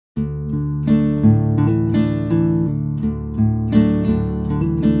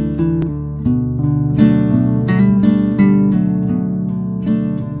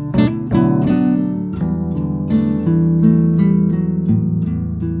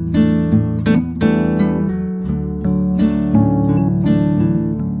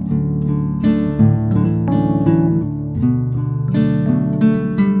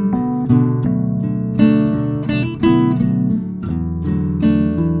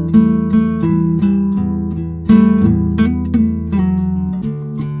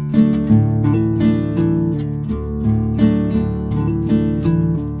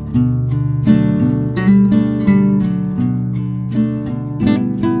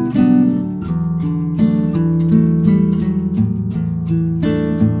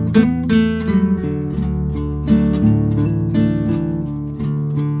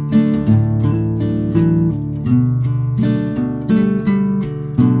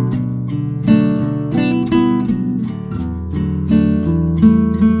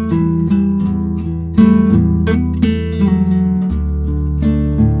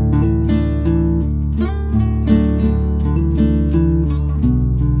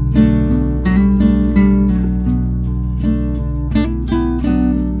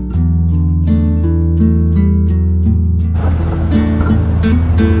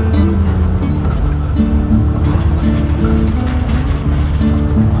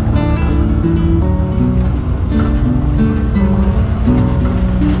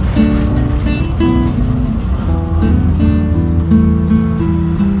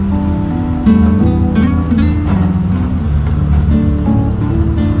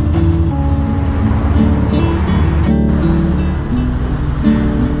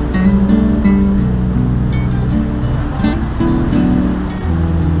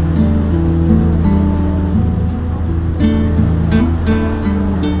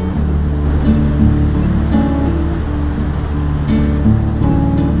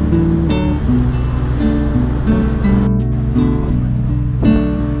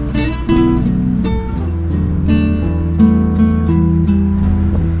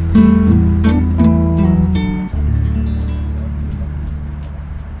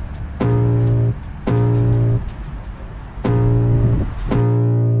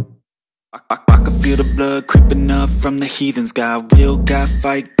from the heathens. Got will, got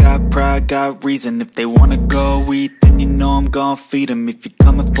fight, got pride, got reason. If they wanna go eat, then you know I'm gon' feed them. If you're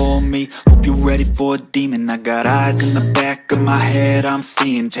coming for me, hope you're ready for a demon. I got eyes in the back of my head, I'm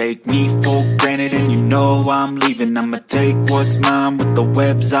seeing. Take me for granted and you know I'm leaving. I'ma take what's mine with the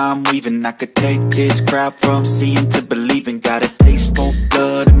webs I'm weaving. I could take this crowd from seeing to believing. Got a taste for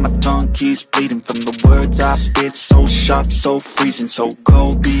blood and my tongue keeps bleeding from the words I spit. So sharp, so freezing, so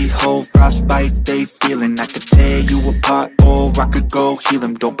cold. Behold, frostbite they feeling. I could tear you apart or I could go heal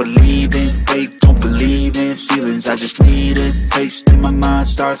them. Don't believe in fate, don't believe in ceilings. I just need a taste and my mind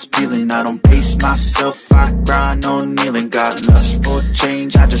starts peeling. I don't pace myself, I grind on kneeling. Got lust for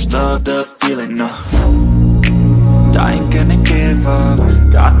change, I just love the feeling. I ain't gonna give up.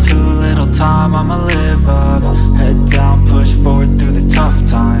 Got too little time, I'ma live up. Head down, push forward through the tough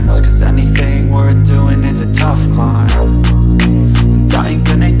times. Cause anything worth doing is a tough climb. And I ain't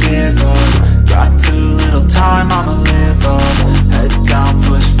gonna give up. Got too little time, I'ma live up. Head down,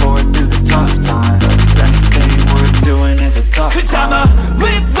 push forward through the tough times. Cause anything worth doing is a tough climb. Cause I'ma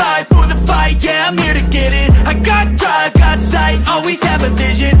live life for the fight, yeah, I'm here to get it. I got drive, got sight, always have a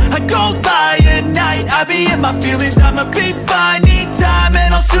vision. I don't lie at night, I be in my feelings. I'ma be fine, need time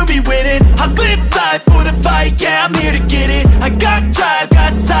and I'll soon be winning. I live life for the fight, yeah, I'm here to get it. I got drive,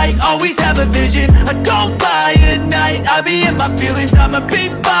 got sight, always have a vision. I don't lie at night, I be in my feelings. I'ma be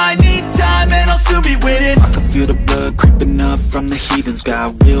fine, need time and I'll soon be winning. I can feel the blood creeping up from the heathens.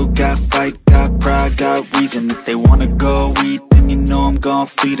 Got will, got fight, got pride, got reason. If they wanna go eat, then you know I'm gon'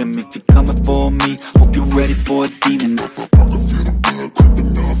 feed them. If you're coming for me, hope you're ready for a demon. I can feel the blood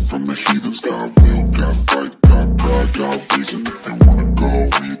creeping up from the heathens. Got will, got fight, got pride, got reason. If they wanna go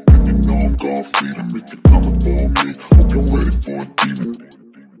eat, then you know I'm gon' feed them. If you're coming for me, hope you're ready for a demon.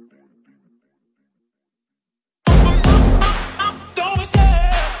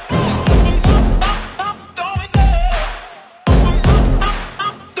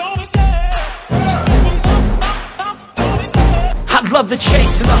 Love the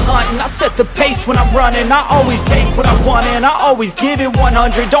chase and the hunt, and I set the pace when I'm running. I always take what I want and I always give it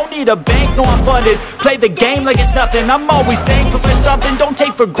 100. Don't need a bank, no I'm funded. Play the game like it's nothing. I'm always thankful for something. Don't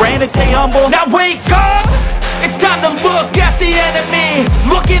take for granted, stay humble. Now wake up! It's time to look at the enemy.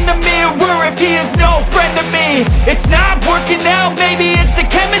 Look in the mirror if he is no friend to me. It's not working out, maybe it's the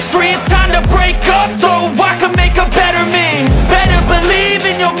chemistry. It's time to break up so I can make a better me. Better believe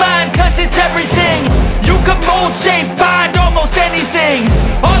in your mind, cause it's everything. You can mold, shape, find almost anything.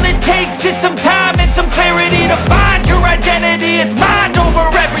 All it takes is some time and some clarity to find your identity. It's mind over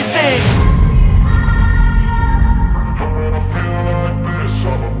everything.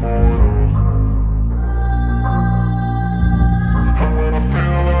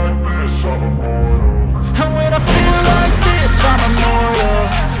 And when I feel like this, I'm immortal.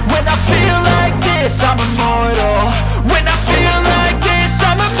 When I feel like this, I'm immortal. When I feel like this,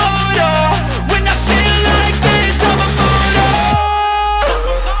 I'm immortal. When I feel like this, I'm immortal.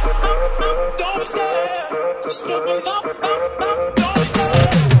 Don't be scared. Don't be scared.